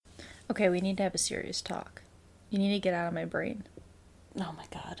Okay, we need to have a serious talk. You need to get out of my brain. Oh my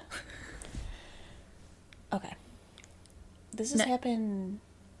god. Okay. This has happened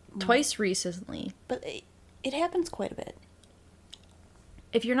twice recently. But it happens quite a bit.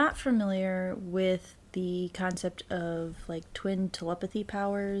 If you're not familiar with the concept of like twin telepathy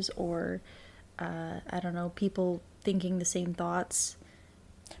powers or I don't know, people thinking the same thoughts.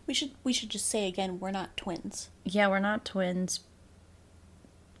 We should just say again, we're not twins. Yeah, we're not twins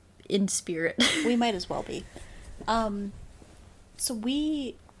in spirit. We might as well be. So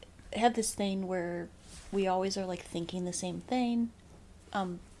we have this thing where we always are like thinking the same thing.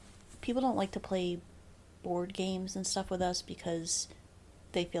 People don't like to play board games and stuff with us because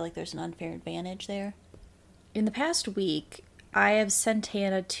they feel like there's an unfair advantage there. In the past week, I have sent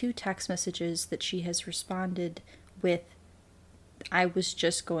Hannah 2 text messages that she has responded with, I was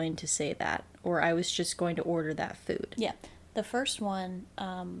just going to say that, or I was just going to order that food. Yeah. The first one,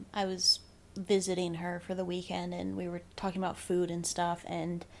 I was visiting her for the weekend and we were talking about food and stuff,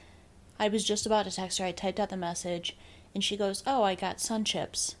 and I was just about to text her. I typed out the message and she goes, "Oh, I got Sun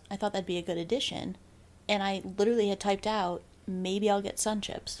Chips. I thought that'd be a good addition." And I literally had typed out, "Maybe I'll get Sun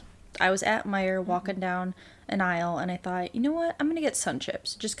Chips." I was at Meijer walking down an aisle and I thought, you know what, I'm going to get Sun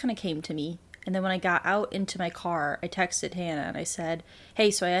Chips. It just kind of came to me. And then when I got out into my car, I texted Hannah and I said, hey,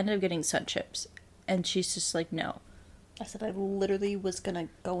 so I ended up getting Sun Chips. And she's just like, no. I said I literally was going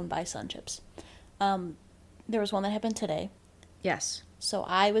to go and buy Sun Chips. There was one that happened today. Yes. So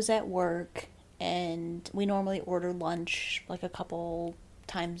I was at work and we normally order lunch like a couple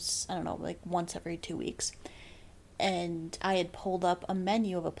times, I don't know, like once every 2 weeks. And I had pulled up a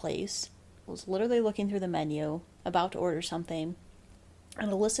menu of a place, was literally looking through the menu, about to order something,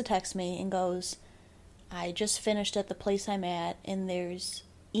 and Alyssa texts me and goes, "I just finished at the place I'm at, and there's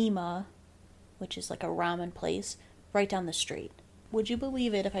Ima, which is like a ramen place, right down the street." Would you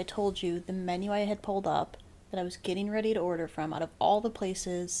believe it if I told you the menu I had pulled up, that I was getting ready to order from, out of all the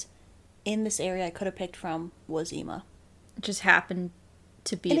places in this area I could have picked from, was Ima? It just happened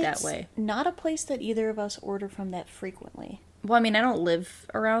to be And that way. Not a place that either of us order from that frequently. Well, I mean, I don't live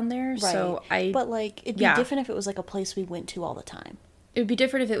around there, Right. so But, like, it'd be different if it was, like, a place we went to all the time. It would be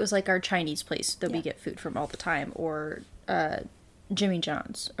different if it was, like, our Chinese place that we get food from all the time, or Jimmy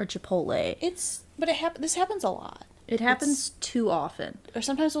John's, or Chipotle. But this happens a lot. It happens too often. Or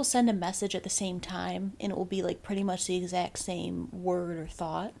sometimes we'll send a message at the same time, and it will be, like, pretty much the exact same word or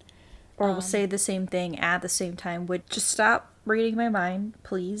thought. Or we'll say the same thing at the same time. Would just stop reading my mind,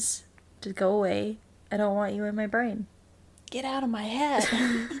 please. Just go away. I don't want you in my brain. Get out of my head.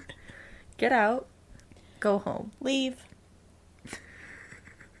 Get out. Go home. Leave.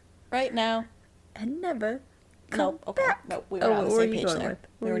 Right now. And never come Nope. Okay. back. Nope. We were not on the same page there.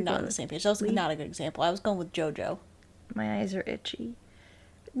 We were not on the with? same page. That was not a good example. I was going with JoJo. My eyes are itchy.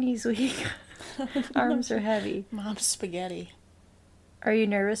 Knees weak. Arms are heavy. Mom's spaghetti. Are you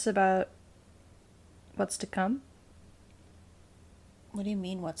nervous about what's to come? What do you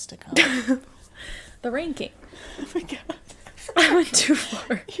mean, what's to come? The ranking. Oh my god. I went too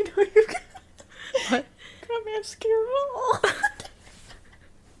far. You know you got... What? Got mascara.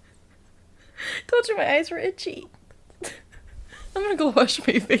 Told you my eyes were itchy. I'm gonna go wash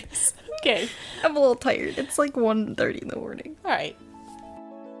my face. Okay. I'm a little tired. It's like 1:30 in the morning. Alright.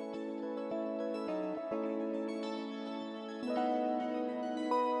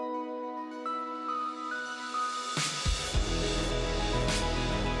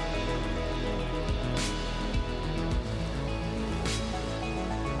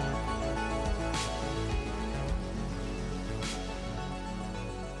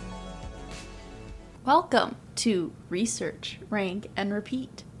 Welcome to Research, Rank, and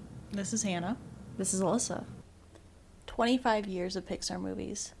Repeat. This is Hannah. This is Alyssa. 25 years of Pixar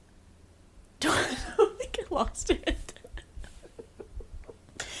movies. I think I lost it.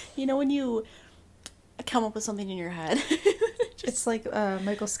 You know when you come up with something in your head? It's like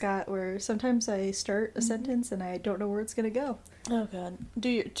Michael Scott, where sometimes I start a sentence and I don't know where it's gonna go. Oh god.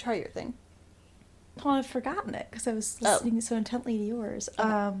 Try your thing. Well, I've forgotten it because I was listening so intently to yours.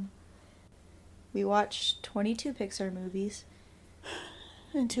 We watched 22 Pixar movies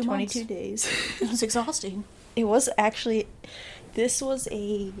In 2 months. 22 days. It was exhausting. It was actually, this was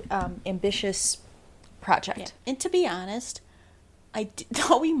a ambitious project. Yeah. And to be honest, I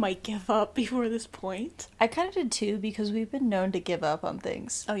thought we might give up before this point. I kind of did too, because we've been known to give up on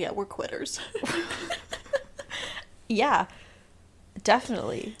things. Oh yeah, we're quitters. Yeah,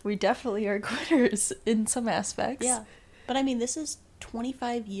 definitely. We definitely are quitters in some aspects. Yeah. But I mean, this is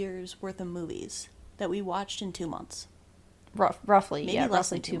 25 years worth of movies that we watched in 2 months. Roughly, Maybe yeah,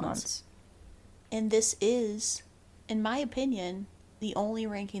 less roughly than 2 2 months. And this is, in my opinion, the only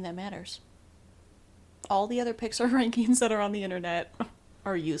ranking that matters. All the other Pixar rankings that are on the internet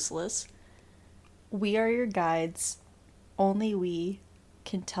are useless. We are your guides. Only we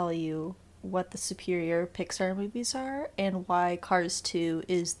can tell you what the superior Pixar movies are and why Cars 2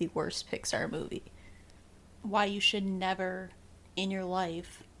 is the worst Pixar movie. Why you should never in your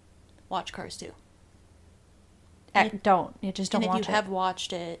life watch Cars 2. Don't. You just don't watch it. And if you have it.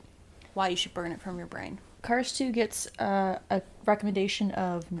 watched it, why you should burn it from your brain. Cars 2 gets a recommendation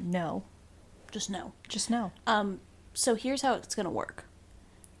of no. Just no. Just no. So here's how it's going to work.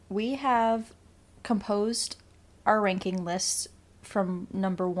 We have composed our ranking lists from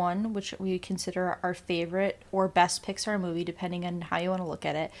number 1, which we consider our favorite or best Pixar movie, depending on how you want to look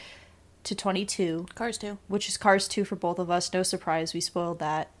at it, to 22. Cars 2. Which is Cars 2 for both of us. No surprise, we spoiled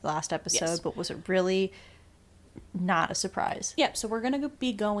that last episode, yes. But was it really not a surprise? Yeah, so we're going to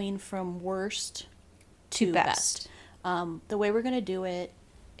be going from worst to best. The way we're going to do it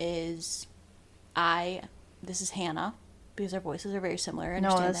is this is Hannah, because our voices are very similar.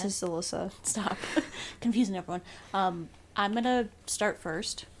 No, this is Alyssa. Stop. Confusing everyone. I'm going to start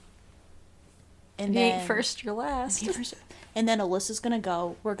first. And then... ain't first, you're last. And then Alyssa's going to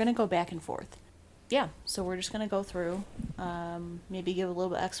go. We're going to go back and forth. Yeah, so we're just going to go through. Maybe give a little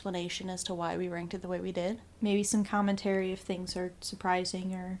bit of explanation as to why we ranked it the way we did. Maybe some commentary if things are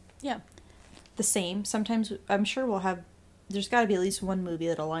surprising or... Yeah. The same. Sometimes, I'm sure we'll have... There's got to be at least one movie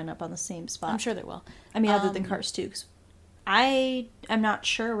that'll line up on the same spot. I'm sure there will. I mean, other than Cars 2. 'Cause I am not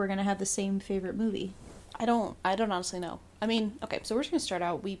sure we're going to have the same favorite movie. I don't honestly know. I mean, okay, so we're just going to start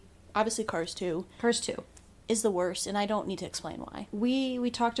out. Obviously, Cars 2. Cars 2. Is the worst, and I don't need to explain why. We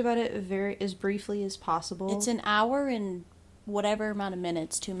talked about it as briefly as possible. It's an hour and whatever amount of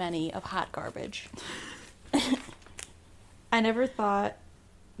minutes too many of hot garbage. I never thought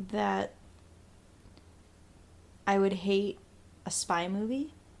that I would hate a spy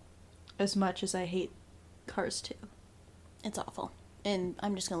movie as much as I hate Cars 2. It's awful. And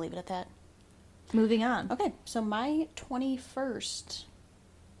I'm just going to leave it at that. Moving on. Okay, so my 21st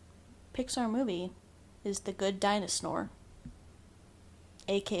Pixar movie is The Good Dinosaur,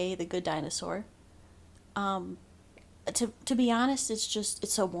 aka The Good Dinosaur. To be honest,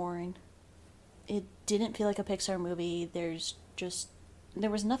 it's so boring. It didn't feel like a Pixar movie. There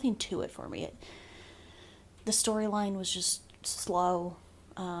was nothing to it for me. The storyline was just slow.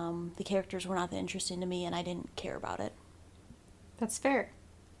 The characters were not that interesting to me, and I didn't care about it. That's fair.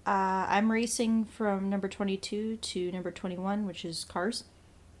 I'm racing from number 22 to number 21, which is Cars.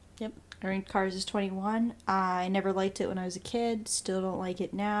 Yep. I ranked Cars as 21. I never liked it when I was a kid. Still don't like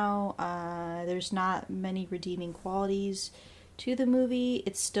it now. There's not many redeeming qualities to the movie.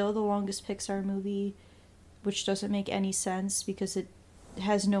 It's still the longest Pixar movie, which doesn't make any sense because it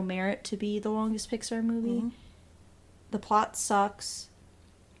has no merit to be the longest Pixar movie. Mm-hmm. The plot sucks.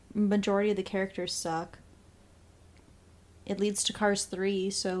 Majority of the characters suck. It leads to Cars 3,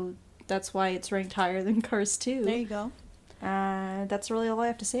 so that's why it's ranked higher than Cars 2. There you go. That's really all I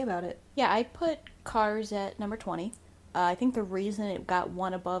have to say about it. Yeah, I put Cars at number 20. I think the reason it got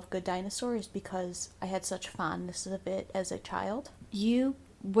one above Good Dinosaur is because I had such fondness of it as a child. It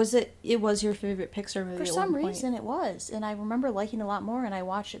was your favorite Pixar movie for some reason it was, and I remember liking it a lot more, and I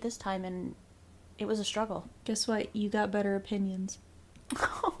watched it this time and it was a struggle. Guess what? You got better opinions.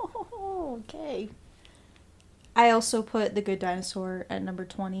 Okay. I also put The Good Dinosaur at number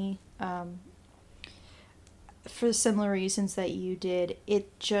 20. For similar reasons that you did.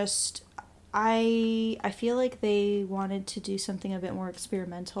 It just... I feel like they wanted to do something a bit more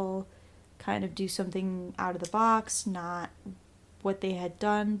experimental. Kind of do something out of the box, not what they had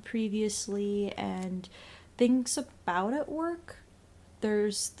done previously. And things about it work.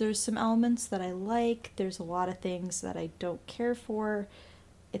 There's some elements that I like. There's a lot of things that I don't care for.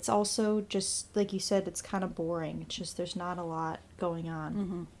 It's also just, like you said, it's kind of boring. It's just there's not a lot going on.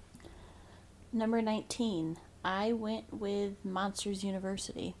 Mm-hmm. Number 19, I went with Monsters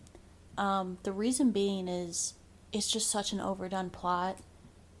University. The reason being is it's just such an overdone plot.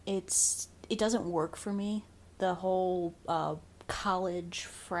 It doesn't work for me. The whole college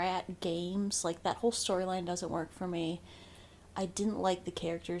frat games, like that whole storyline doesn't work for me. I didn't like the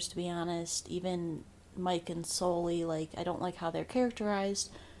characters, to be honest. Even Mike and Sully, like, I don't like how they're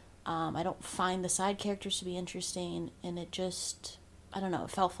characterized. I don't find the side characters to be interesting, and it just, I don't know, it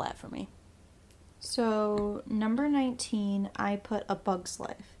fell flat for me. So, number 19, I put A Bug's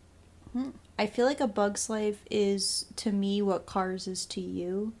Life. I feel like A Bug's Life is, to me, what Cars is to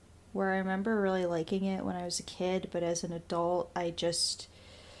you. Where I remember really liking it when I was a kid, but as an adult, it's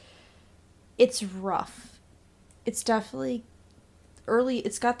rough. It's definitely early,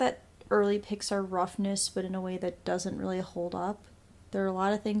 it's got that early Pixar roughness, but in a way that doesn't really hold up. There are a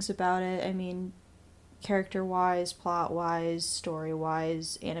lot of things about it. I mean, character-wise, plot-wise,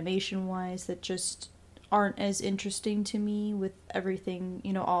 story-wise, animation-wise, that just aren't as interesting to me with everything,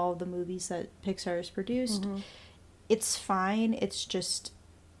 all the movies that Pixar has produced. Mm-hmm. It's fine. It's just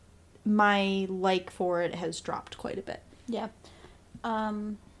my like for it has dropped quite a bit. Yeah.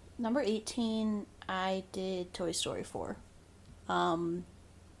 Number 18, I did Toy Story 4.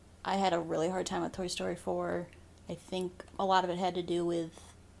 I had a really hard time with Toy Story 4. I think a lot of it had to do with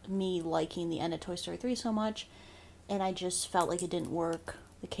me liking the end of Toy Story 3 so much, and I just felt like it didn't work.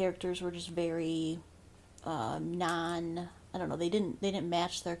 The characters were just very I don't know, they didn't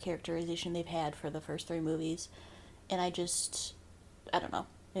match their characterization they've had for the first 3 movies, and I don't know,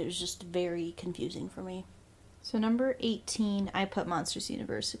 it was just very confusing for me. So number 18, I put Monsters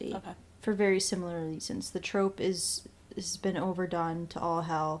University. Okay. For very similar reasons. The trope has been overdone to all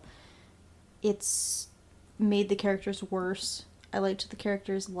hell. It's made the characters worse. I liked the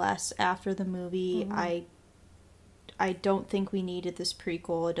characters less after the movie. Mm-hmm. I don't think we needed this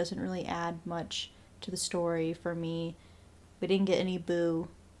prequel. It doesn't really add much to the story for me. We didn't get any Boo.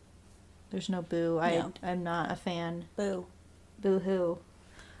 There's no Boo. No. I'm not a fan. Boo. Boo-hoo.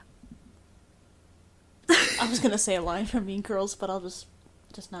 I was gonna say a line from Mean Girls, but I'll just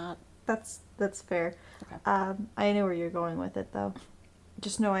not. That's fair. Okay. I know where you're going with it, though.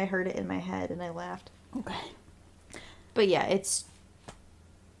 Just know I heard it in my head and I laughed. Okay. But yeah, it's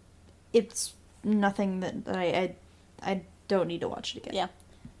nothing that I don't need to watch it again. Yeah.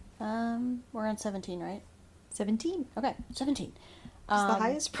 We're on 17, right? 17. Okay, 17. It's the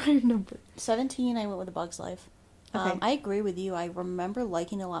highest prime number. 17, I went with A Bug's Life. Okay. I agree with you. I remember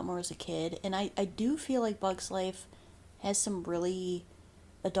liking it a lot more as a kid, and I do feel like Bug's Life has some really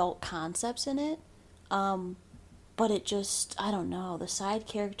adult concepts in it. But it just, I don't know, the side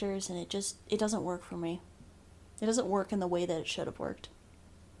characters, and it doesn't work for me. It doesn't work in the way that it should have worked.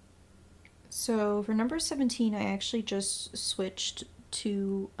 So for number 17, I actually just switched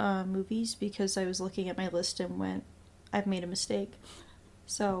to movies because I was looking at my list and went, I've made a mistake.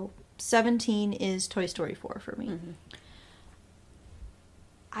 So 17 is Toy Story 4 for me. Mm-hmm.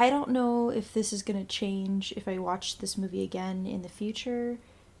 I don't know if this is going to change if I watch this movie again in the future.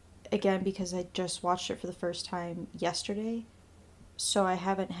 Again, because I just watched it for the first time yesterday. So I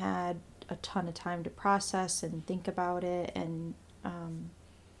haven't had a ton of time to process and think about it. And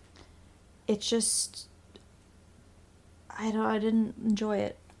it's just... I didn't enjoy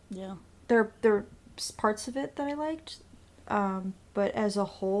it. Yeah. There are parts of it that I liked. But as a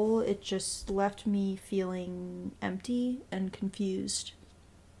whole, it just left me feeling empty and confused.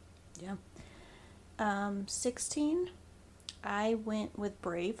 Yeah. 16, I went with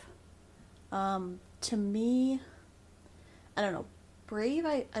Brave. To me, I don't know, Brave,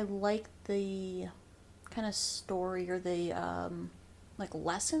 I like the kind of story or the, like,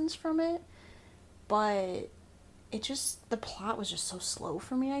 lessons from it, but the plot was just so slow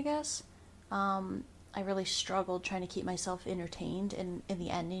for me, I guess. I really struggled trying to keep myself entertained, and the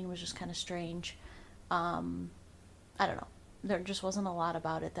ending was just kind of strange. I don't know. There just wasn't a lot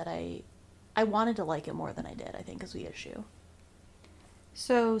about it that I wanted to like it more than I did, I think, is the issue.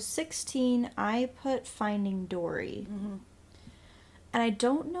 So 16, I put Finding Dory. Mm-hmm. And I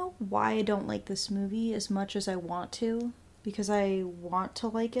don't know why I don't like this movie as much as I want to, because I want to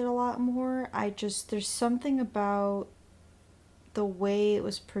like it a lot more. There's something about the way it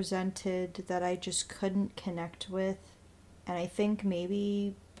was presented that I just couldn't connect with. And I think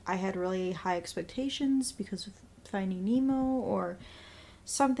maybe I had really high expectations because of Finding Nemo or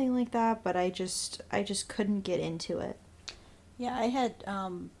something like that, but I just couldn't get into it. Yeah, I had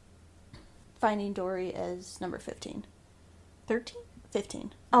Finding Dory as number 15. 13?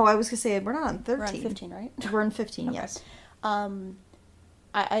 15. Oh, I was going to say, we're not on 13. We're on 15, right? We're on 15, Okay. yes. I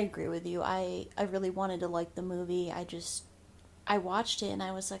agree with you. I really wanted to like the movie. I watched it and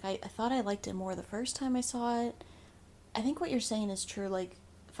I was like, I thought I liked it more the first time I saw it. I think what you're saying is true. Like,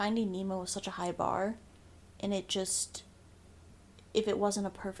 Finding Nemo was such a high bar, and it just, if it wasn't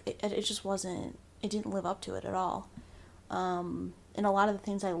a perfect, it just wasn't, it didn't live up to it at all. And a lot of the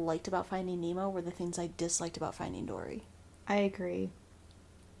things I liked about Finding Nemo were the things I disliked about Finding Dory. I agree.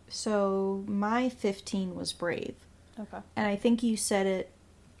 So my 15 was Brave. Okay. And I think you said it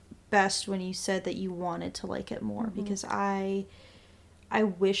best when you said that you wanted to like it more, Mm-hmm. because I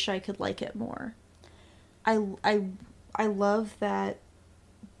wish I could like it more. I love that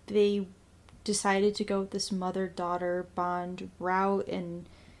they decided to go with this mother-daughter bond route and,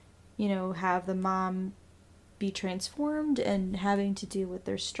 have the mom be transformed and having to deal with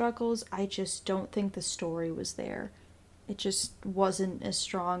their struggles. I just don't think the story was there. it just wasn't as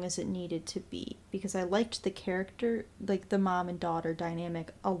strong as it needed to be, because I liked the character, like the mom and daughter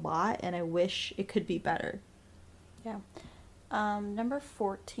dynamic, a lot, and I wish it could be better. Yeah. Number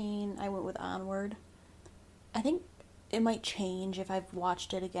 14, I went with Onward. I think it might change if I've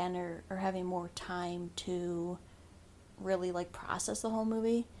watched it again or having more time to really like process the whole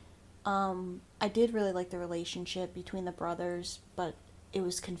movie. I did really like the relationship between the brothers, but it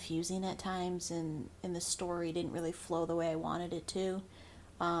was confusing at times, and the story didn't really flow the way I wanted it to.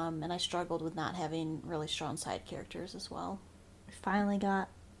 And I struggled with not having really strong side characters as well. Finally got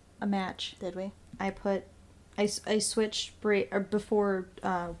a match. Did we? I switched Brave, or before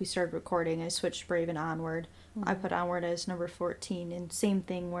we started recording, I switched Brave and Onward. Mm-hmm. I put Onward as number 14, and same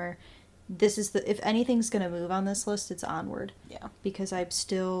thing where this is if anything's going to move on this list, it's Onward. Yeah. Because I'm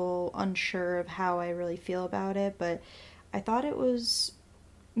still unsure of how I really feel about it, but I thought it was,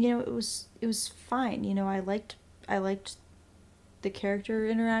 it was fine. I liked the character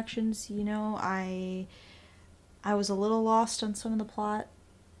interactions. I was a little lost on some of the plot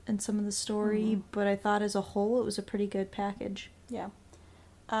and some of the story, but I thought as a whole it was a pretty good package. Yeah.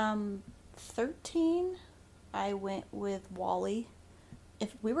 13, I went with WALL-E.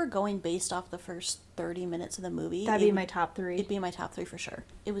 If we were going based off the first 30 minutes of the movie, that'd be my top 3. It'd be my top 3 for sure.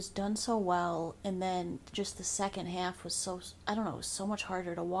 It was done so well, and then just the second half was so, I don't know, it was so much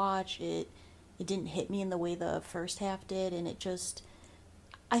harder to watch. It didn't hit me in the way the first half did, and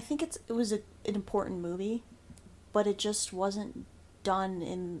I think it was an important movie, but it just wasn't done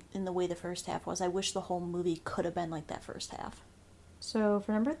in the way the first half was. I wish the whole movie could have been like that first half. So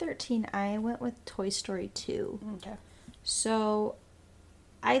for number 13, I went with Toy Story 2. Okay. So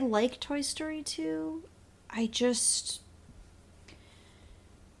I like Toy Story 2.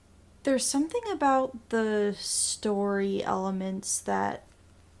 There's something about the story elements that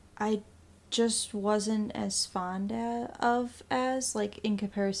I just wasn't as fond of as, like, in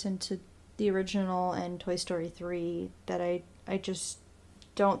comparison to the original and Toy Story 3, that I just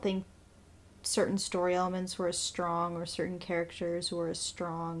don't think certain story elements were as strong, or certain characters were as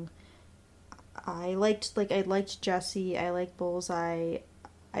strong. I liked Jessie, I liked Bullseye.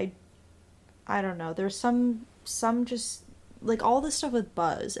 I don't know. There's some just, like, all the stuff with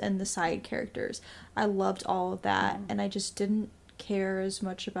Buzz and the side characters. I loved all of that, and I just didn't care as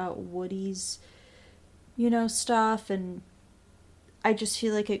much about Woody's, stuff, and I just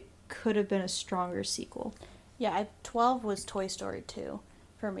feel like it could have been a stronger sequel. Yeah, 12 was Toy Story 2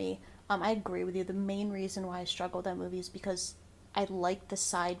 for me. I agree with you. The main reason why I struggled with that movie is because I liked the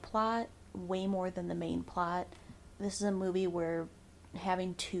side plot way more than the main plot. This is a movie where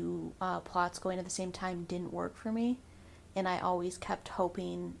having two plots going at the same time didn't work for me, and I always kept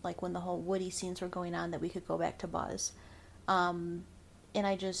hoping, like when the whole Woody scenes were going on, that we could go back to Buzz. And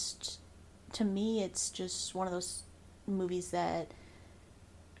to me, it's just one of those movies that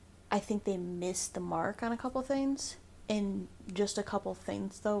I think they missed the mark on a couple things, and just a couple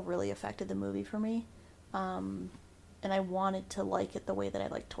things, though, really affected the movie for me. And I wanted to like it the way that I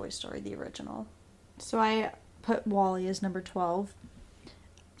liked Toy Story, the original. So I put WALL-E as number 12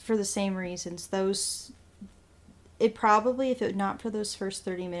 for the same reasons. It probably, if it not for those first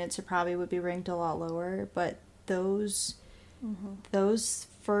 30 minutes, it probably would be ranked a lot lower, but those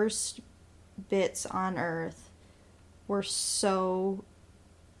first bits on Earth were so,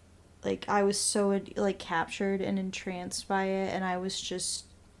 like, I was so, like, captured and entranced by it, and I was just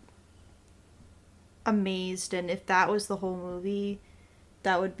amazed, and if that was the whole movie,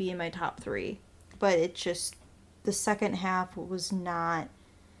 that would be in my top 3. But it just, the second half was not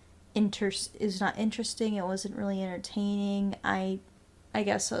interesting. It wasn't really entertaining. I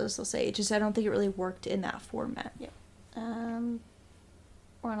guess I'll say it just, I don't think it really worked in that format. Yeah.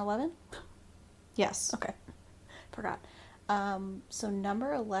 We're on 11? Yes. Okay. Forgot. So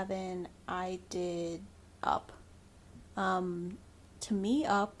number 11, I did Up. To me,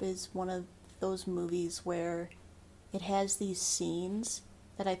 Up is one of those movies where it has these scenes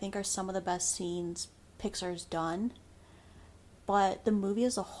that I think are some of the best scenes Pixar's done, but the movie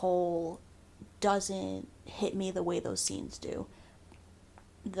as a whole doesn't hit me the way those scenes do.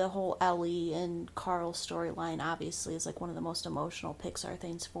 The whole Ellie and Carl storyline obviously is like one of the most emotional Pixar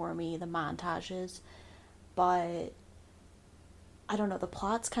things for me, the montages, but I don't know, the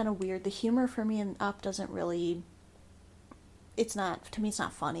plot's kind of weird. The humor for me in Up doesn't really, to me it's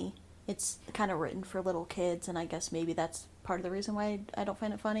not funny. It's kind of written for little kids, and I guess maybe that's part of the reason why I don't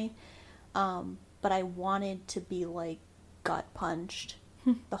find it funny. But I wanted to be, like, gut punched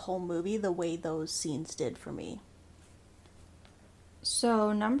the whole movie the way those scenes did for me.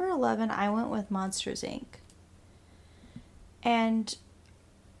 So number 11, I went with Monsters, Inc. And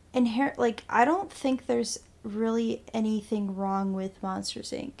I don't think there's really anything wrong with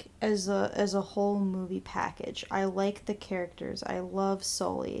Monsters Inc. as a whole movie package. I like the characters. I love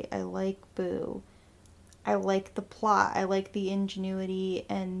Sully. I like Boo. I like the plot. I like the ingenuity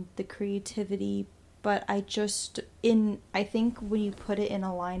and the creativity, but I think when you put it in a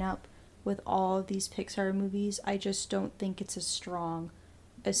lineup with all of these Pixar movies, I just don't think it's as strong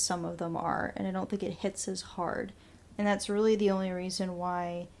as some of them are, and I don't think it hits as hard. And that's really the only reason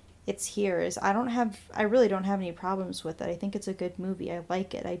why it's here is I really don't have any problems with it. I think it's a good movie. I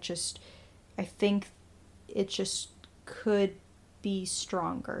like it. I think it just could be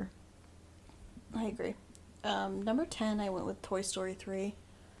stronger. I agree. Number 10, I went with Toy Story 3.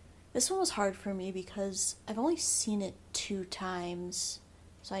 This one was hard for me because I've only seen it 2 times.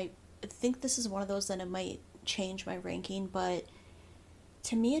 So I think this is one of those that it might change my ranking, but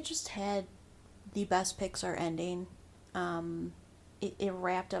to me it just had the best Pixar ending. It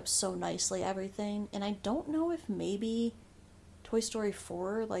wrapped up so nicely, everything. And I don't know if maybe Toy Story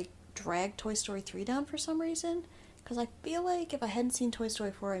 4, like, dragged Toy Story 3 down for some reason. Because I feel like if I hadn't seen Toy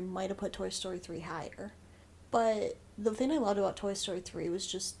Story 4, I might have put Toy Story 3 higher. But the thing I loved about Toy Story 3 was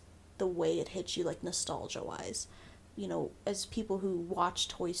just the way it hits you, like, nostalgia-wise. You know, as people who watch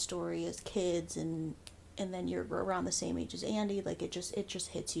Toy Story as kids and then you're around the same age as Andy, like, it just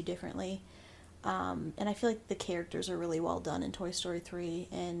hits you differently. And I feel like the characters are really well done in Toy Story 3,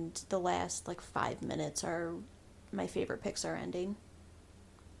 and the last, like, 5 minutes are my favorite Pixar ending.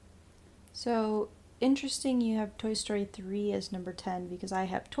 So, interesting you have Toy Story 3 as number 10, because I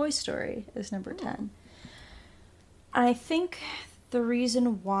have Toy Story as number 10. I think the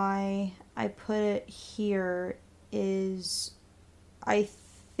reason why I put it here is I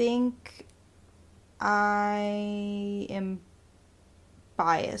think I am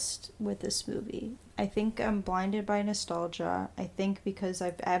biased with this movie. I think I'm blinded by nostalgia. I think because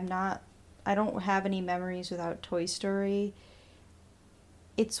I don't have any memories without Toy Story.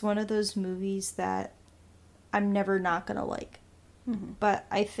 It's one of those movies that I'm never not gonna like. Mm-hmm. But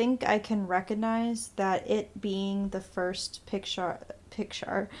I think I can recognize that it being the first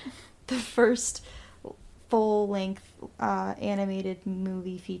the first full-length animated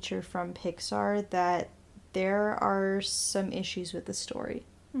movie feature from Pixar, that there are some issues with the story.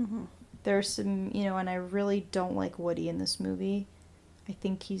 Mm-hmm. There's some, and I really don't like Woody in this movie. I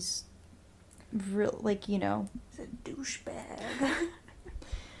think he's he's a douchebag.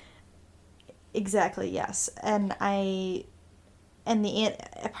 Exactly, yes. And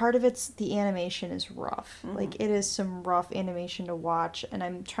part of it's the animation is rough. Mm-hmm. Like, it is some rough animation to watch, and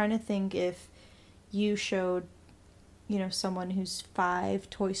I'm trying to think if you showed, someone who's 5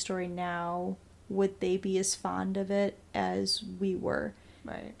 Toy Story now, would they be as fond of it as we were?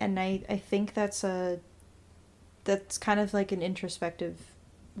 Right. And I think that's kind of like an introspective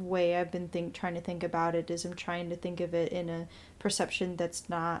way I've been trying to think about it, is I'm trying to think of it in a perception that's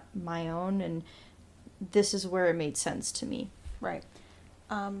not my own, and this is where it made sense to me. Right.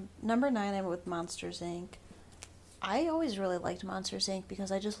 Number 9, I went with Monsters, Inc. I always really liked Monsters, Inc. because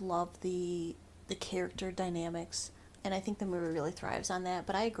I just love the character dynamics, and I think the movie really thrives on that.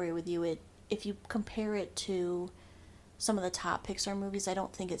 But I agree with you. If you compare it to some of the top Pixar movies, I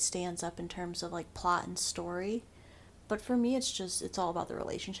don't think it stands up in terms of, like, plot and story. But for me, it's all about the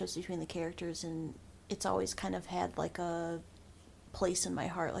relationships between the characters, and it's always kind of had, like, a place in my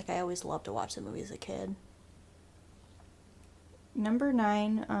heart. Like, I always loved to watch the movie as a kid. Number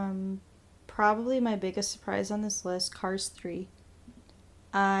 9, probably my biggest surprise on this list, Cars 3.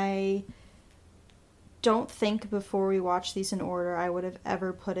 I don't think before we watched these in order I would have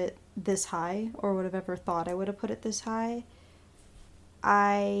ever put it this high, or would have ever thought I would have put it this high.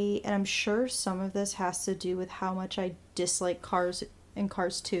 And I'm sure some of this has to do with how much I dislike Cars and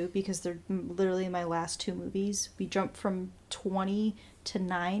Cars 2, because they're literally my last 2 movies. We jump from 20 to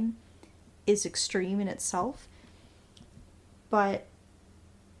 9 is extreme in itself. But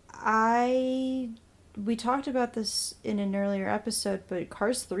we talked about this in an earlier episode, but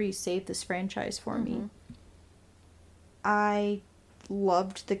Cars 3 saved this franchise for me. I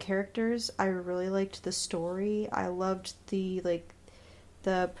loved the characters. I really liked the story. I loved the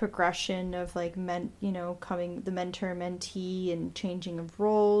progression of, like, coming the mentor-mentee and changing of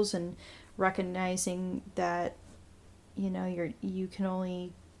roles, and recognizing that, you can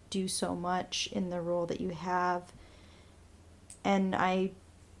only do so much in the role that you have. And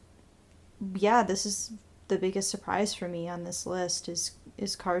this is the biggest surprise for me on this list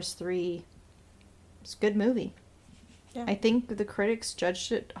is Cars 3. It's a good movie. Yeah. I think the critics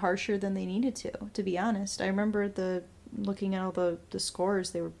judged it harsher than they needed to be honest. I remember looking at all the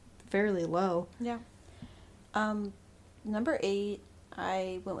scores, they were fairly low. Yeah. Number 8,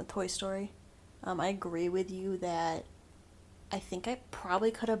 I went with Toy Story. I agree with you that I think I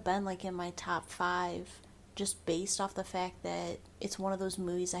probably could have been like in my top five just based off the fact that it's one of those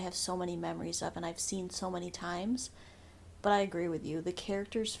movies I have so many memories of and I've seen so many times. But I agree with you. The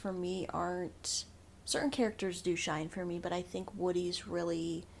characters for me aren't. Certain characters do shine for me, but I think Woody's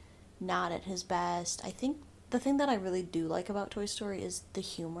really not at his best. I think the thing that I really do like about Toy Story is the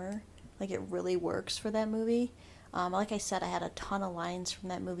humor. Like, it really works for that movie. Like I said, I had a ton of lines from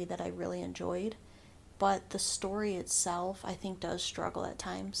that movie that I really enjoyed. But the story itself, I think, does struggle at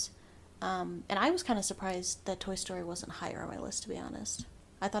times. And I was kind of surprised that Toy Story wasn't higher on my list, to be honest.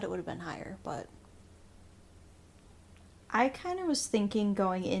 I thought it would have been higher, but I kind of was thinking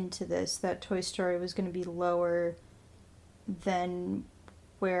going into this that Toy Story was going to be lower than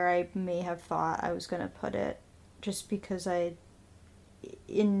where I may have thought I was going to put it, just because if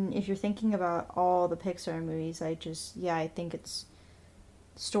you're thinking about all the Pixar movies, I think it's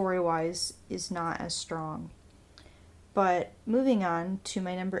story-wise is not as strong. But moving on to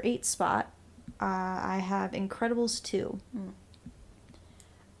my number 8 spot, I have Incredibles 2.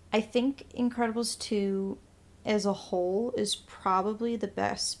 I think Incredibles 2 as a whole is probably the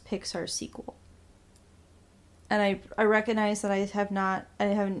best Pixar sequel. And I recognize that I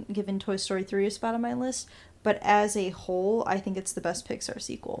haven't given Toy Story 3 a spot on my list, but as a whole, I think it's the best Pixar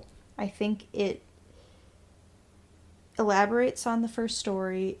sequel. I think it elaborates on the first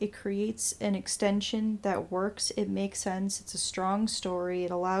story. It creates an extension that works. It makes sense. It's a strong story.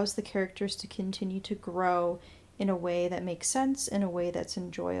 It allows the characters to continue to grow in a way that makes sense, in a way that's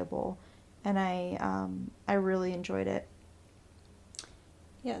enjoyable. And I really enjoyed it.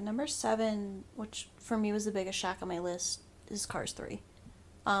 yeah, number 7, which for me was the biggest shock on my list, is Cars 3.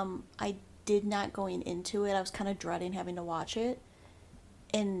 I did not going into it. I was kind of dreading having to watch it,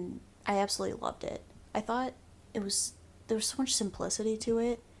 and I absolutely loved it. I thought there was so much simplicity to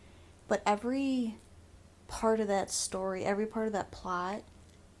it, but every part of that story, every part of that plot,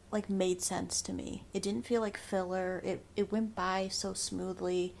 like, made sense to me. It didn't feel like filler. It went by so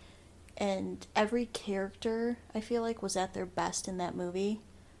smoothly, and every character, I feel like, was at their best in that movie.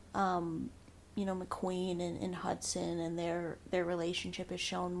 McQueen and Hudson, and their relationship is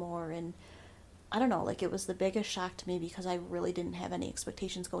shown more, and I don't know, like, it was the biggest shock to me because I really didn't have any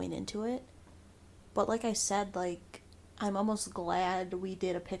expectations going into it. But like I said, like, I'm almost glad we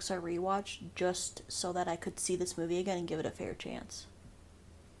did a Pixar rewatch just so that I could see this movie again and give it a fair chance.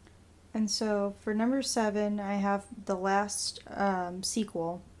 And so for number 7, I have the last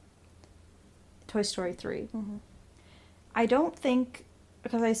sequel, Toy Story 3. Mm-hmm. I don't think,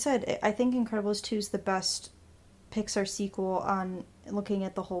 because I think Incredibles 2 is the best Pixar sequel on looking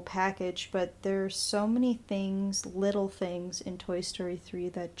at the whole package, but there's so many things, little things in Toy Story 3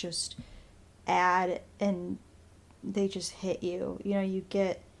 that just add and they just hit you. You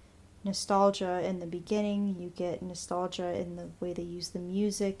get nostalgia in the beginning, you get nostalgia in the way they use the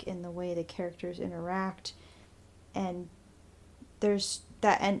music, in the way the characters interact, and there's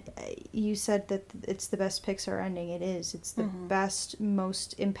that. And you said that it's the best Pixar ending. It is. It's the best,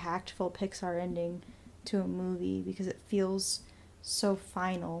 most impactful Pixar ending to a movie because it feels so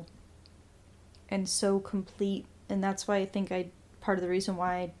final and so complete, and that's why I think part of the reason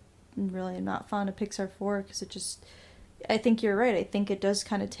why I really am not fond of Pixar 4, because I think you're right. I think it does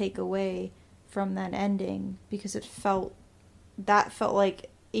kind of take away from that ending because it felt like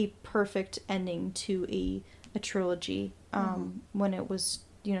a perfect ending to a trilogy when it was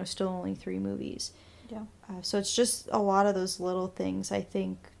still only 3 movies. Yeah. So it's just a lot of those little things I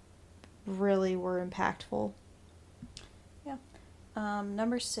think really were impactful. Yeah.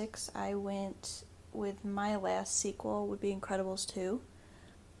 Number 6, I went with my last sequel would be Incredibles 2.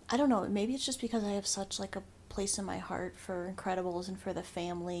 I don't know, maybe it's just because I have such like a place in my heart for Incredibles and for the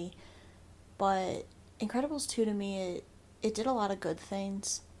family, but Incredibles 2 to me, it did a lot of good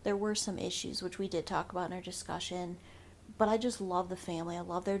things. There were some issues, which we did talk about in our discussion, but I just love the family. I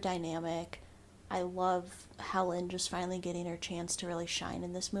love their dynamic. I love Helen just finally getting her chance to really shine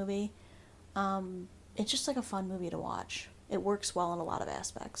in this movie. It's just like a fun movie to watch. It works well in a lot of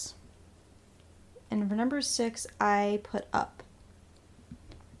aspects. And for number 6, I put Up.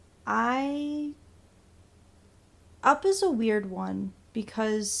 Up is a weird one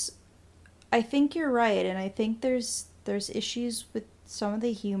because I think you're right, and I think there's issues with some of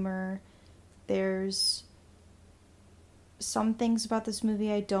the humor. There's some things about this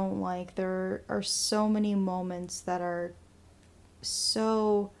movie I don't like. There are so many moments that are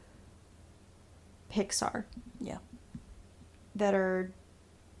so Pixar. Yeah. That are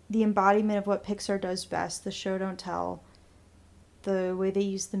the embodiment of what Pixar does best, the show don't tell. the way they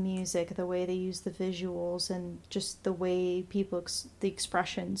use the music, the way they use the visuals, and just the way people the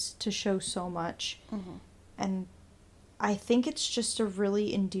expressions to show so much. Mm-hmm. And I think it's just a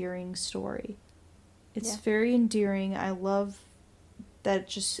really endearing story. It's Yeah. very endearing. I love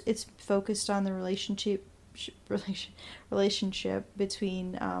that it's focused on the relationship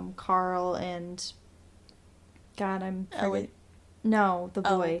between Carl and God, I'm Ellie. No, the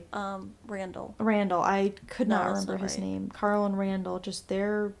boy. Randall. Randall. I could No, not that's remember not his right. name. Carl and Randall, just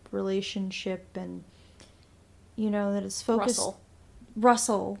their relationship, and that it's focused.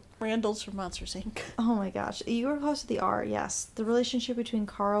 Russell. Randall's from Monsters Inc. Oh my gosh, you were close to the R. Yes, the relationship between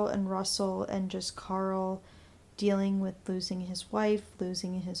Carl and Russell, and just Carl dealing with losing his wife,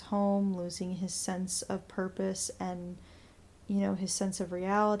 losing his home, losing his sense of purpose, and his sense of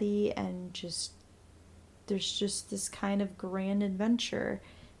reality, and just there's just this kind of grand adventure,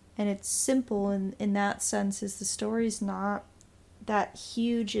 and it's simple in that sense, is the story's not that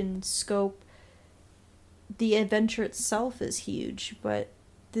huge in scope. The adventure itself is huge, but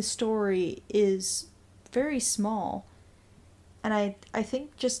the story is very small. And I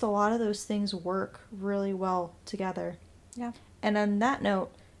think just a lot of those things work really well together. Yeah. And on that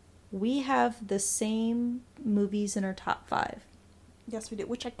note, we have the same movies in our top 5. Yes, we do.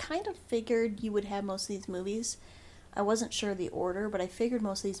 Which I kind of figured you would have most of these movies. I wasn't sure the order, but I figured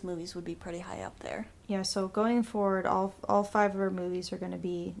most of these movies would be pretty high up there. Yeah, so going forward, all 5 of our movies are going to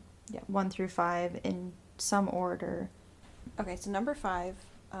be 1 through 5 in some order. Okay, so number 5,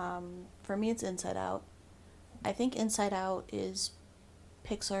 for me it's Inside Out. I think Inside Out is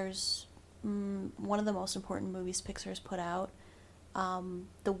Pixar's, one of the most important movies Pixar's put out.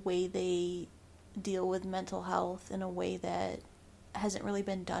 The way they deal with mental health in a way that hasn't really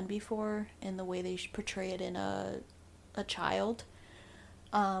been done before, and the way they portray it in a child.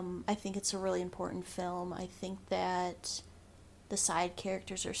 I think it's a really important film. I think that the side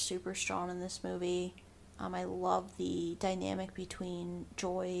characters are super strong in this movie. I love the dynamic between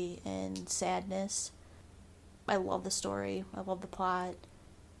joy and sadness. I love the story. I love the plot.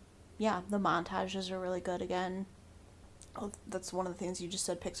 Yeah, the montages are really good again. Oh, that's one of the things you just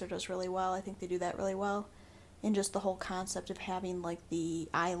said Pixar does really well. I think they do that really well. And just the whole concept of having, like, the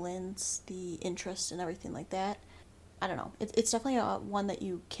islands, the interest and everything like that. I don't know. It's definitely one that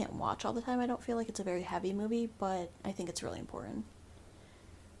you can't watch all the time. I don't feel like it's a very heavy movie, but I think it's really important.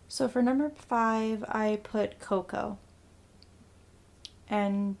 So for number 5, I put Coco.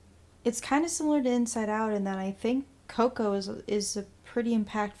 And it's kind of similar to Inside Out in that I think Coco is a pretty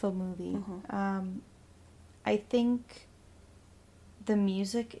impactful movie. Mm-hmm. I think the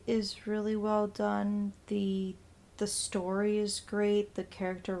music is really well done. The story is great. The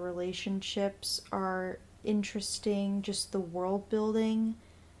character relationships are interesting. Just the world building,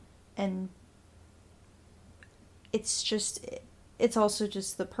 and it's also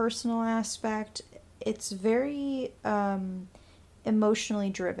just the personal aspect. It's very emotionally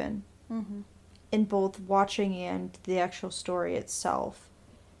driven. Mm-hmm. In both watching and the actual story itself.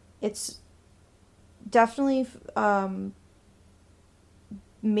 It's definitely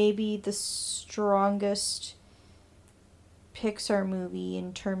maybe the strongest Pixar movie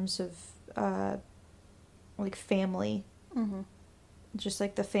in terms of like family. Mm-hmm. Just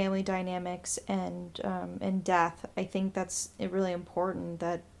like the family dynamics and death. I think that's really important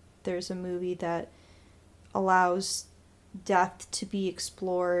that there's a movie that allows death to be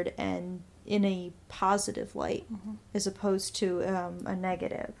explored and in a positive light, Mm-hmm. as opposed to a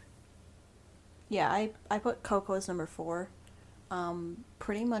negative. Yeah, I put Coco as number 4.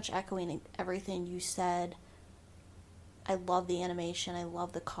 Pretty much echoing everything you said. I love the animation. I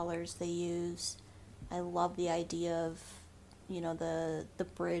love the colors they use. I love the idea of, the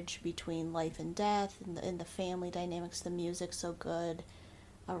bridge between life and death, and the family dynamics. The music's so good.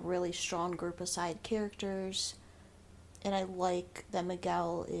 A really strong group of side characters. And I like that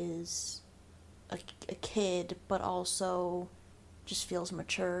Miguel is a kid, but also just feels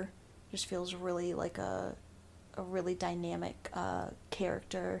mature. Just feels really like a really dynamic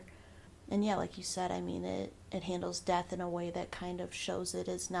character. And yeah, like you said, I mean, it handles death in a way that kind of shows it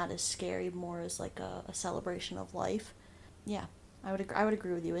as not as scary, more as like a celebration of life. Yeah, I would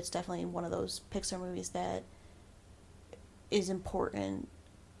agree with you. It's definitely one of those Pixar movies that is important,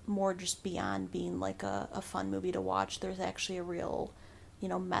 more just beyond being like a fun movie to watch. There's actually a real,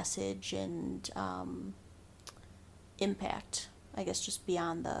 message and impact, I guess, just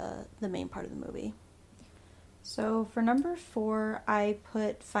beyond the main part of the movie. So for number 4, I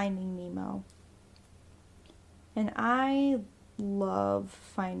put Finding Nemo. And I love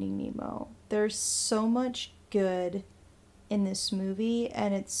Finding Nemo. There's so much good in this movie,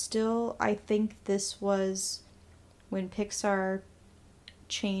 and it's still, I think this was when Pixar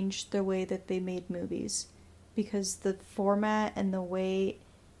changed the way that they made movies, because the format and the way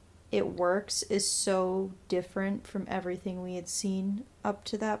it works is so different from everything we had seen up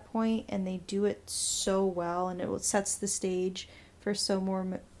to that point, and they do it so well, and it sets the stage for so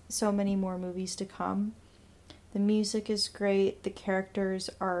many more movies to come. The music is great, the characters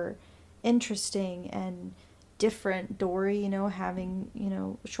are interesting and different. Dory, having,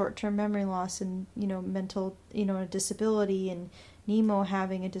 short-term memory loss and, mental, a disability, and Nemo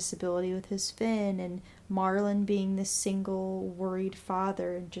having a disability with his fin, and Marlin being this single worried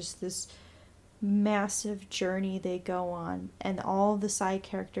father, and just this massive journey they go on. And all the side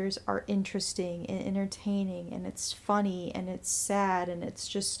characters are interesting and entertaining, and it's funny and it's sad, and it's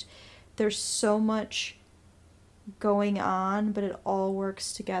just, there's so much going on, but it all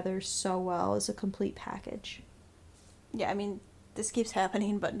works together so well as a complete package. Yeah, I mean, this keeps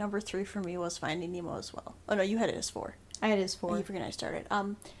happening, but number 3 for me was Finding Nemo as well. Oh no, you had it as 4. I had it as 4. You forget I started.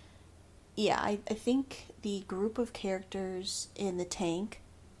 Yeah, I think the group of characters in the tank,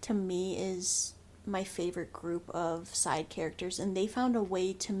 to me, is my favorite group of side characters, and they found a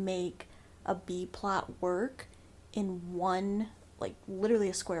way to make a B plot work in one, like, literally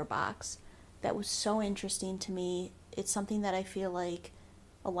a square box. That was so interesting to me. It's something that I feel like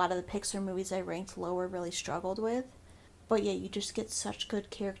a lot of the Pixar movies I ranked lower really struggled with. But yeah, you just get such good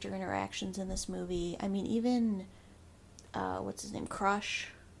character interactions in this movie. I mean, even, what's his name, Crush?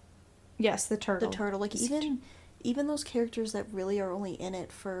 Yes, the turtle. The turtle. Like, even those characters that really are only in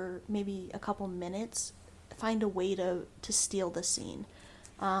it for maybe a couple minutes find a way to steal the scene.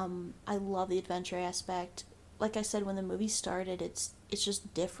 I love the adventure aspect. Like I said, when the movie started, it's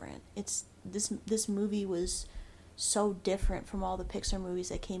just different. This movie was so different from all the Pixar movies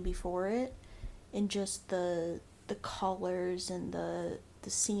that came before it, in just the colors and the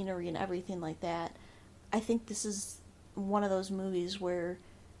scenery and everything like that. I think this is one of those movies where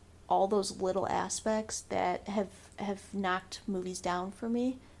all those little aspects that have knocked movies down for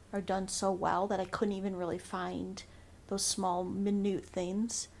me are done so well that I couldn't even really find those small, minute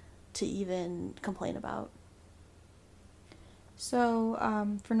things to even complain about.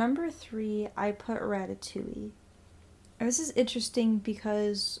 So, for number 3, I put Ratatouille. And this is interesting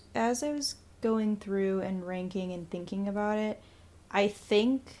because as I was going through and ranking and thinking about it, I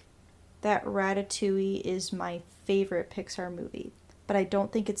think that Ratatouille is my favorite Pixar movie, but I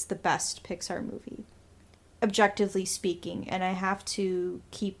don't think it's the best Pixar movie, objectively speaking, and I have to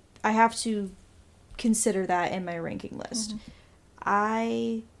consider that in my ranking list. Mm-hmm.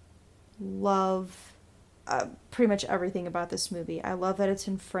 I love pretty much everything about this movie. I love that it's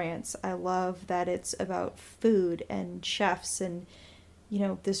in France. I love that it's about food and chefs and,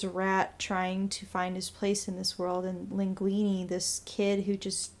 this rat trying to find his place in this world, and Linguini, this kid who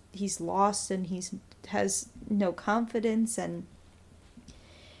he's lost and has no confidence, and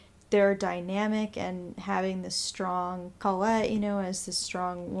they're dynamic, and having this strong Colette, as the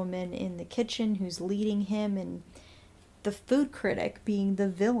strong woman in the kitchen who's leading him, and the food critic being the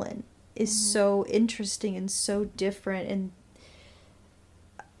villain is so interesting and so different, and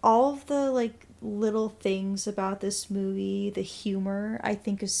all of the little things about this movie, the humor, I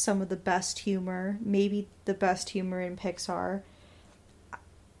think is some of the best humor, maybe the best humor in Pixar.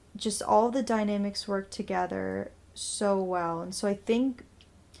 Just all the dynamics work together so well, and so I think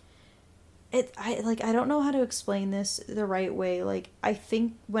I don't know how to explain this the right way. I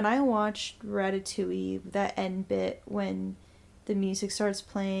think when I watched Ratatouille, that end bit when the music starts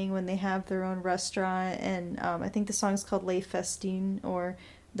playing, when they have their own restaurant, and I think the song's called Les Festines, or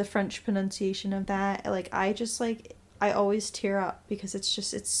the French pronunciation of that. I always tear up because it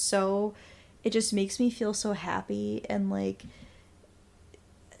just makes me feel so happy, and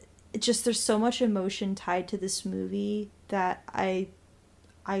there's so much emotion tied to this movie that I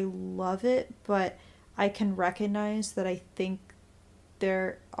love it, but I can recognize that I think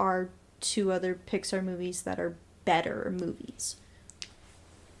there are 2 other Pixar movies that are better movies.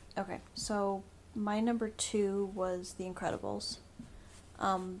 Okay, so my number 2 was The Incredibles.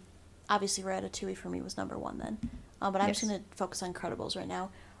 Obviously Ratatouille for me was number 1 then. But I'm just going to focus on Incredibles right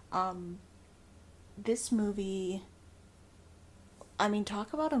now. This movie, I mean,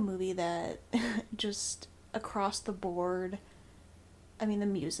 talk about a movie that just across the board, I mean, the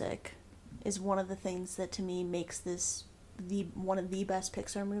music is one of the things that to me makes this one of the best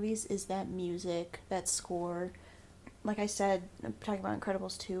Pixar movies, is that music, that score. Like I said, I'm talking about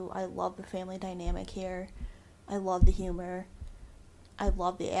Incredibles 2, I love the family dynamic here. I love the humor. I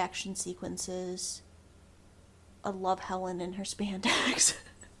love the action sequences. I love Helen and her spandex.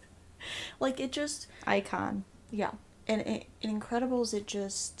 It just... Icon. Yeah. And in Incredibles, it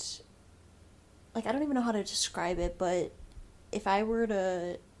just... I don't even know how to describe it, but if I were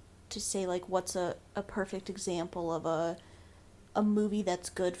to say like what's a perfect example of a movie that's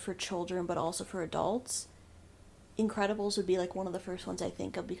good for children but also for adults, Incredibles would be like one of the first ones I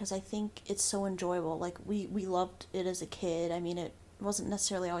think of because I think it's so enjoyable. Like we loved it as a kid. I mean, it wasn't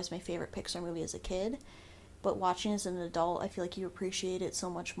necessarily always my favorite Pixar movie as a kid, but watching as an adult, I feel like you appreciate it so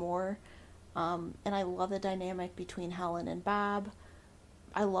much more. And I love the dynamic between Helen and Bob.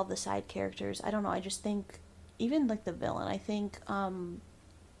 I love the side characters. I don't know. I just think even like the villain. I think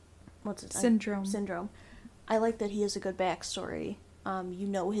what's his Syndrome. Syndrome. I like that he has a good backstory. You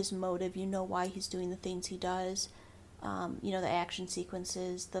know his motive. You know why he's doing the things he does. You know the action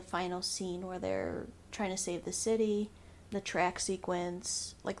sequences, the final scene where they're trying to save the city, the track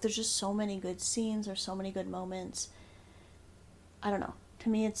sequence. Like there's just so many good scenes or so many good moments. I don't know. To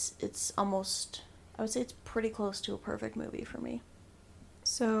me, it's almost, I would say it's pretty close to a perfect movie for me.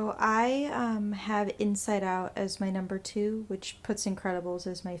 So I have Inside Out as my number 2, which puts Incredibles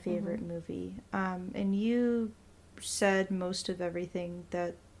as my favorite movie. And you said most of everything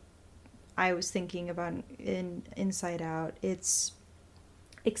that I was thinking about in Inside Out. It's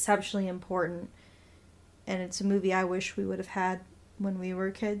exceptionally important, and it's a movie I wish we would have had when we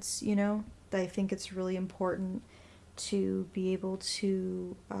were kids, you know? I think it's really important to be able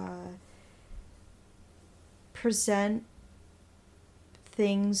to present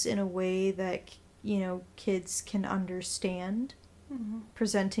things in a way that, you know, kids can understand.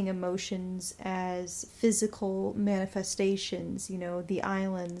 Presenting emotions as physical manifestations, you know, the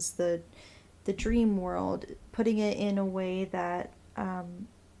islands, the dream world, putting it in a way that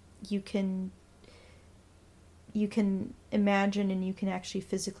you can imagine and you can actually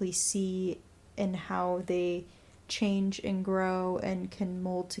physically see, and how they change and grow and can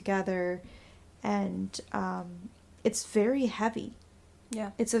mold together. And it's very heavy.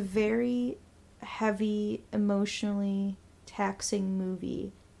 Yeah. It's a very heavy, emotionally taxing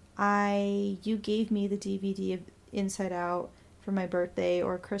movie. You gave me the DVD of Inside Out for my birthday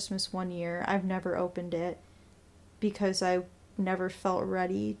or Christmas one year. I've never opened it because I never felt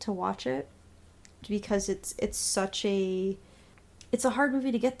ready to watch it, because it's a hard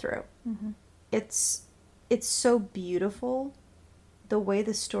movie to get through. It's so beautiful, the way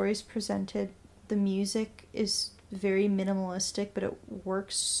the story's presented. The music is very minimalistic, but it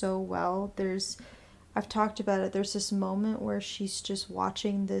works so well. I've talked about it, there's this moment where she's just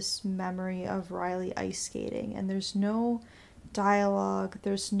watching this memory of Riley ice skating, and there's no dialogue,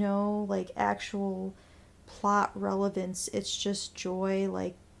 there's no like actual plot relevance. It's just joy,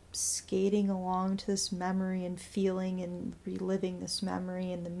 like skating along to this memory and feeling and reliving this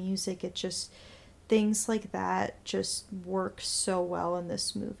memory. And the music, it just, things like that just work so well in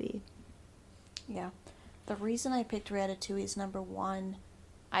this movie. Yeah. The reason I picked Ratatouille as number 1,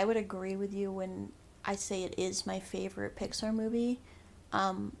 I would agree with you when I say it is my favorite Pixar movie,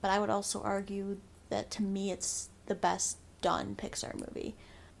 but I would also argue that to me it's the best done Pixar movie.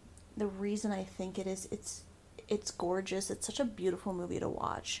 The reason I think it is, it's gorgeous. It's such a beautiful movie to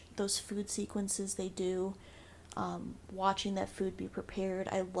watch. Those food sequences they do, watching that food be prepared.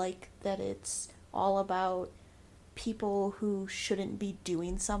 I like that it's all about people who shouldn't be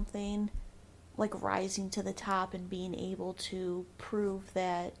doing something, like rising to the top and being able to prove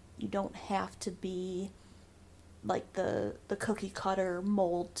that you don't have to be like the cookie cutter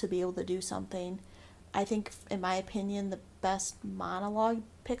mold to be able to do something. I think, in my opinion, the best monologue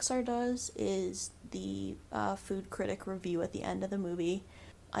Pixar does is the food critic review at the end of the movie.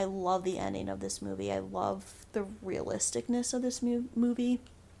 I love the ending of this movie. I love the realisticness of this movie.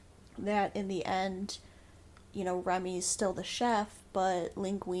 That in the end, you know, Remy's still the chef, but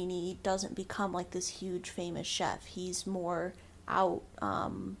Linguini doesn't become like this huge famous chef. He's more out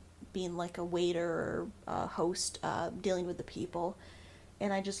being like a waiter or a host, dealing with the people.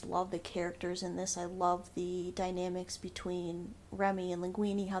 And I just love the characters in this. I love the dynamics between Remy and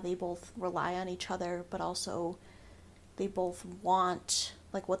Linguini, how they both rely on each other, but also they both want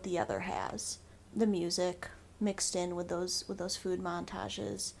like what the other has. The music mixed in with those food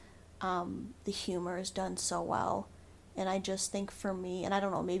montages. The humor is done so well. And I just think for me, and I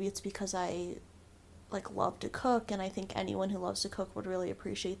don't know, maybe it's because I like love to cook, and I think anyone who loves to cook would really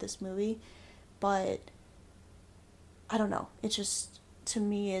appreciate this movie, but I don't know, it's just, to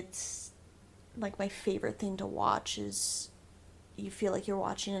me, it's like my favorite thing to watch. Is you feel like you're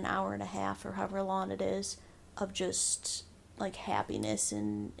watching an hour and a half or however long it is of just like happiness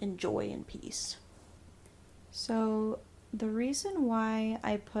and joy and peace. So the reason why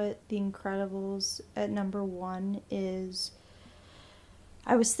I put The Incredibles at number 1 is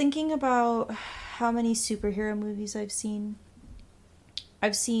I was thinking about how many superhero movies I've seen.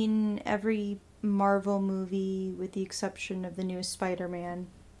 I've seen every Marvel movie, with the exception of the newest Spider-Man,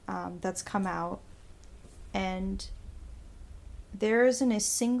 that's come out. And there isn't a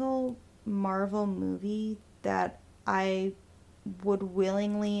single Marvel movie that I would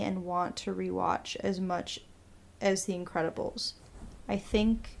willingly and want to rewatch as much as The Incredibles. I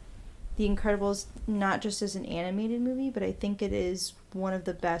think The Incredibles, not just as an animated movie, but I think it is one of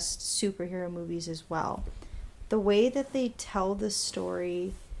the best superhero movies as well. The way that they tell the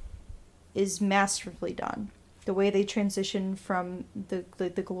story is masterfully done. The way they transition from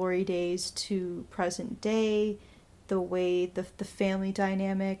the glory days to present day, the way the family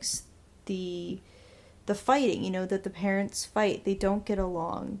dynamics, the fighting, that the parents fight, they don't get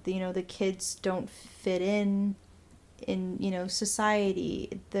along. The kids don't fit in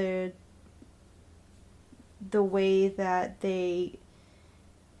society. The way that they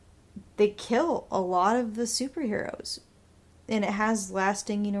kill a lot of the superheroes, and it has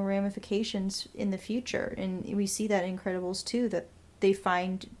lasting ramifications in the future. And we see that in Incredibles too, that they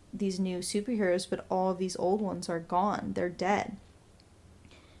find these new superheroes, but all of these old ones are gone, they're dead.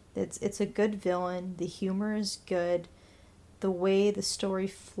 It's a good villain, the humor is good, the way the story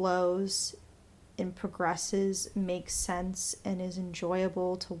flows and progresses makes sense and is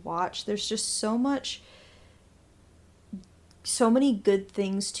enjoyable to watch. There's just so many good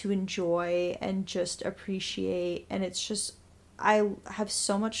things to enjoy and just appreciate, and it's just, I have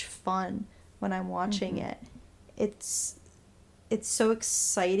so much fun when I'm watching it. It's so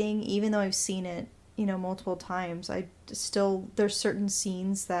exciting, even though I've seen it, multiple times. There's certain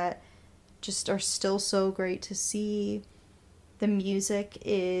scenes that just are still so great to see. The music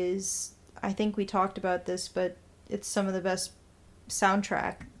is, I think we talked about this, but it's some of the best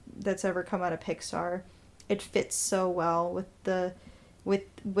soundtrack that's ever come out of Pixar. It fits so well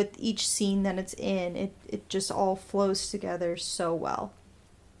with each scene that it's in. It just all flows together so well.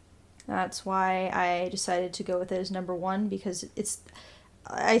 That's why I decided to go with it as number one, because it's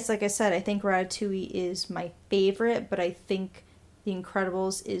like I said, I think Ratatouille is my favorite, but I think The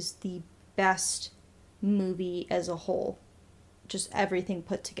Incredibles is the best movie as a whole. Just everything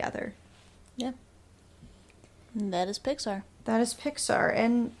put together. Yeah. And that is Pixar. That is Pixar.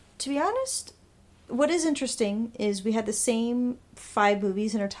 And to be honest, what is interesting is we had the same 5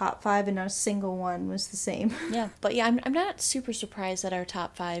 movies in our top 5, and not a single one was the same. Yeah, but yeah, I'm not super surprised that our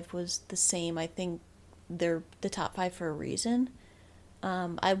top 5 was the same. I think they're the top 5 for a reason.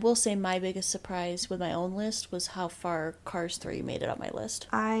 I will say my biggest surprise with my own list was how far Cars 3 made it on my list.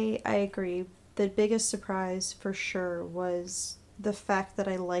 I agree. The biggest surprise for sure was the fact that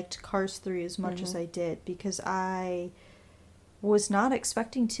I liked Cars 3 as much as I did, because I was not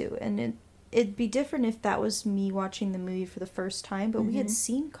expecting to, and it'd be different if that was me watching the movie for the first time, but we had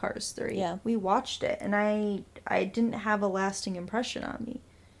seen Cars 3. Yeah. We watched it, and I didn't have a lasting impression on me.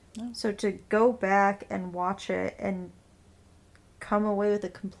 No. So to go back and watch it and come away with a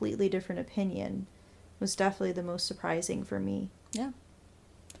completely different opinion was definitely the most surprising for me. Yeah.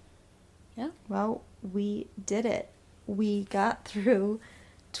 Yeah. Well, we did it. We got through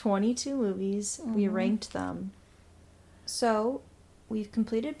 22 movies. We ranked them. So, we've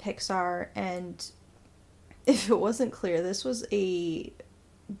completed Pixar, and if it wasn't clear, this was a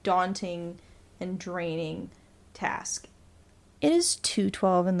daunting and draining task. It is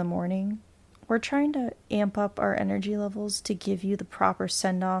 2:12 in the morning. We're trying to amp up our energy levels to give you the proper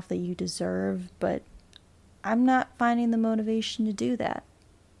send-off that you deserve, but I'm not finding the motivation to do that.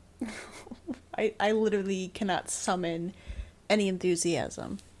 I literally cannot summon any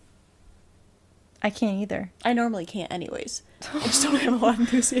enthusiasm. I can't either. I normally can't anyways. I just don't have a lot of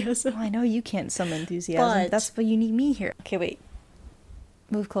enthusiasm. Well, I know you can't summon enthusiasm. But that's why you need me here. Okay, wait.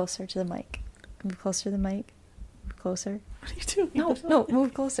 Move closer to the mic. Move closer to the mic. Move closer. What are you doing? No,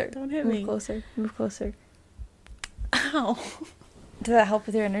 move closer. Don't hit move me. Move closer. Move closer. Ow. Does that help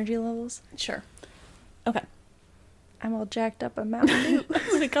with your energy levels? Sure. Okay. I'm all jacked up on Mountain Dew.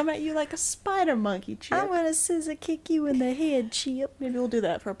 I'm gonna come at you like a spider monkey, Chip. I'm gonna scissor kick you in the head, Chip. Maybe we'll do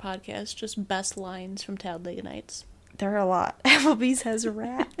that for a podcast. Just best lines from Talladega Nights. There are a lot. Applebee's has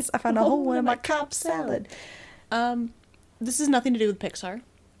rats. I found a whole one in my Cobb salad. This has nothing to do with Pixar.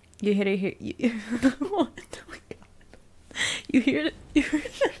 You hear it? You... What? Oh my God. You hear it?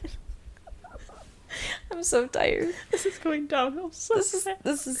 I'm so tired. This is going downhill so fast.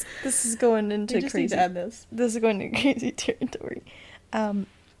 This is going into we just crazy. Need to end this. This is going into crazy territory.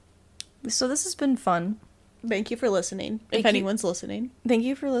 So this has been fun. Thank you for listening. If anyone's listening. Thank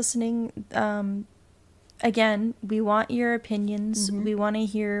you for listening. Again, we want your opinions. We want to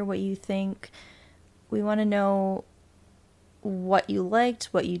hear what you think. We want to know what you liked,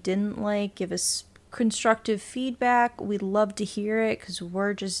 what you didn't like. Give us constructive feedback. We'd love to hear it because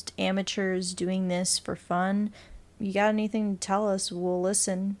we're just amateurs doing this for fun. You got anything to tell us, we'll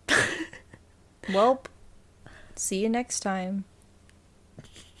listen. Welp, see you next time.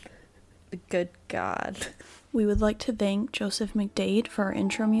 Good God. We would like to thank Joseph McDade for our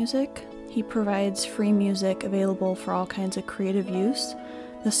intro music. He provides free music available for all kinds of creative use.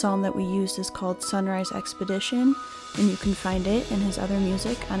 The song that we used is called Sunrise Expedition, and you can find it and his other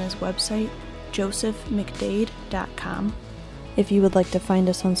music on his website, josephmcdade.com. If you would like to find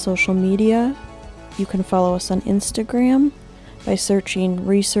us on social media, you can follow us on Instagram by searching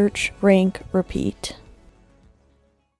Research, Rank, Repeat.